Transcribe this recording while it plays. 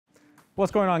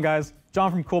What's going on, guys?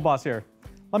 John from COOLBLAST here.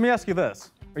 Let me ask you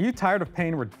this. Are you tired of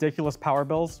paying ridiculous power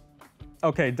bills?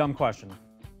 Okay, dumb question.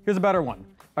 Here's a better one.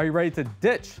 Are you ready to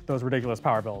ditch those ridiculous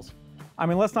power bills? I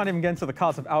mean, let's not even get into the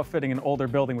cost of outfitting an older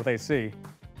building with AC. You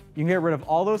can get rid of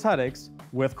all those headaches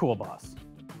with COOLBLAST.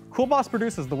 COOLBLAST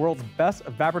produces the world's best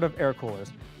evaporative air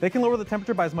coolers. They can lower the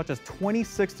temperature by as much as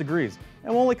 26 degrees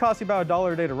and will only cost you about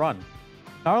 $1 a day to run.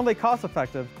 Not only cost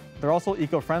effective, they're also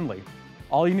eco-friendly.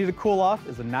 All you need to cool off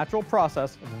is a natural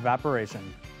process of evaporation.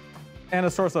 And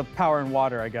a source of power and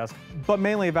water, I guess, but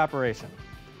mainly evaporation.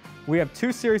 We have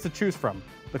two series to choose from,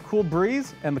 the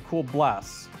COOLBREEZE and the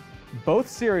COOLBLAST. Both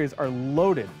series are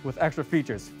loaded with extra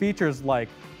features. Features like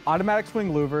automatic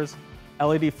swing louvers,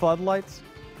 LED floodlights,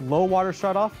 low water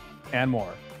shutoff, and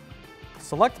more.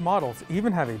 Select models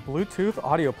even have a Bluetooth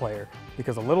audio player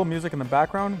because a little music in the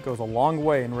background goes a long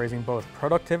way in raising both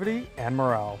productivity and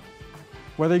morale.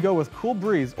 Whether you go with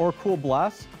COOLBREEZE or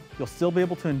COOLBLAST, you'll still be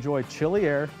able to enjoy chilly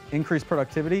air, increase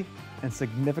productivity, and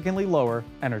significantly lower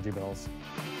energy bills.